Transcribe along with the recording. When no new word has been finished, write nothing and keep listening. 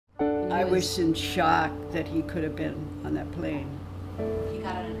I was in shock that he could have been on that plane. He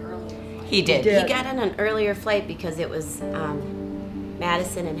got on an earlier flight. He did. He got on an earlier flight because it was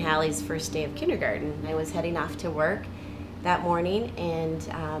Madison and Hallie's first day of kindergarten. I was heading off to work that morning and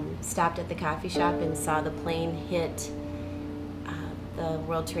stopped at the coffee shop and saw the plane hit the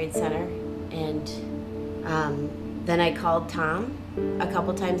World Trade Center. And then I called Tom a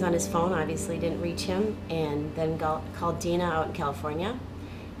couple times on his phone, obviously didn't reach him, and then called Dina out in California,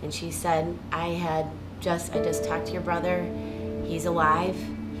 and she said, I just talked to your brother, he's alive,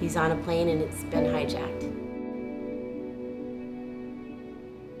 he's on a plane and it's been hijacked.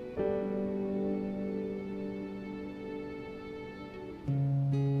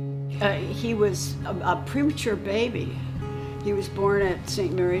 He was a premature baby. He was born at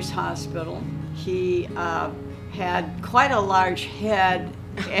St. Mary's Hospital. He had quite a large head,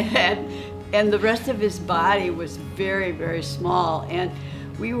 and the rest of his body was very, very small. And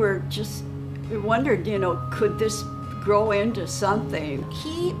we wondered, could this grow into something?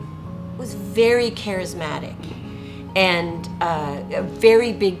 He was very charismatic and a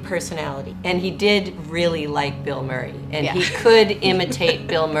very big personality. And he did really like Bill Murray. And he could imitate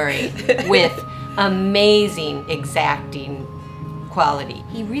Bill Murray with amazing exacting quality.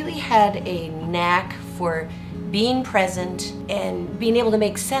 He really had a knack for being present and being able to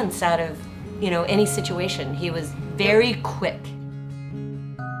make sense out of, any situation. He was very quick.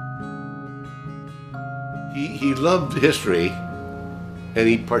 He loved history, and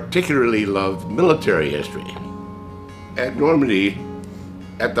he particularly loved military history. At Normandy,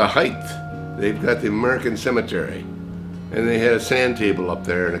 at the height, they've got the American Cemetery, and they had a sand table up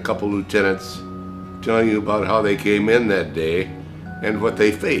there and a couple lieutenants telling you about how they came in that day and what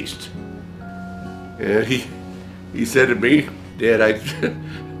they faced. And he said to me, Dad, I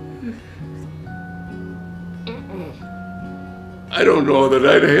don't know that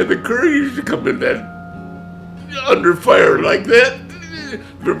I'd have had the courage to come in that under fire like that.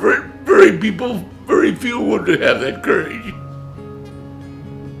 Very few would have that courage.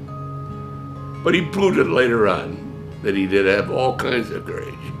 But he proved it later on that he did have all kinds of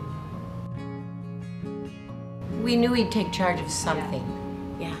courage. We knew he'd take charge of something.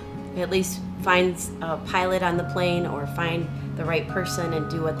 Yeah, at least find a pilot on the plane or find the right person and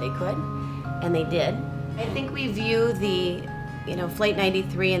do what they could, and they did. I think we view the, Flight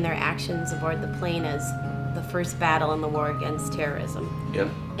 93 and their actions aboard the plane as the first battle in the war against terrorism. Yeah.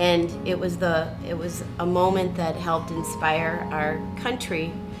 And it was a moment that helped inspire our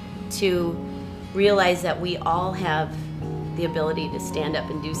country to realize that we all have the ability to stand up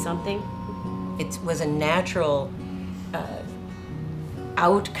and do something. It was a natural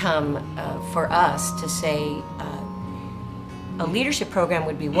outcome for us to say a leadership program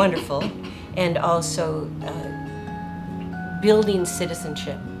would be wonderful, and also building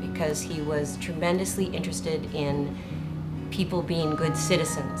citizenship, because he was tremendously interested in people being good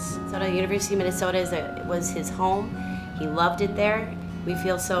citizens. So the University of Minnesota was his home. He loved it there. We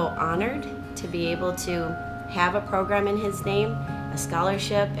feel so honored to be able to have a program in his name, a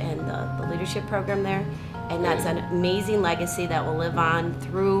scholarship and the leadership program there. And that's an amazing legacy that will live on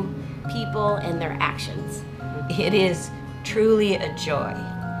through people and their actions. It is truly a joy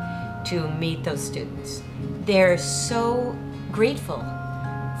to meet those students. They're so grateful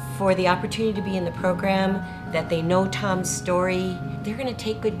for the opportunity to be in the program, that they know Tom's story. They're going to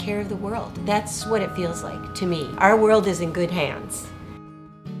take good care of the world. That's what it feels like to me. Our world is in good hands.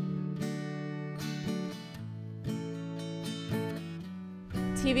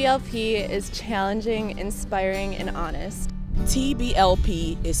 TBLP is challenging, inspiring, and honest.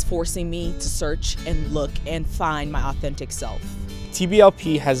 TBLP is forcing me to search and look and find my authentic self.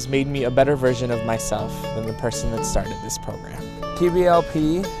 TBLP has made me a better version of myself than the person that started this program.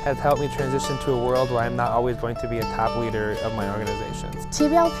 TBLP has helped me transition to a world where I'm not always going to be a top leader of my organizations.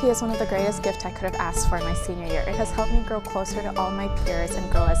 TBLP is one of the greatest gifts I could have asked for my senior year. It has helped me grow closer to all my peers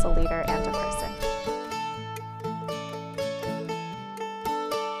and grow as a leader and a person.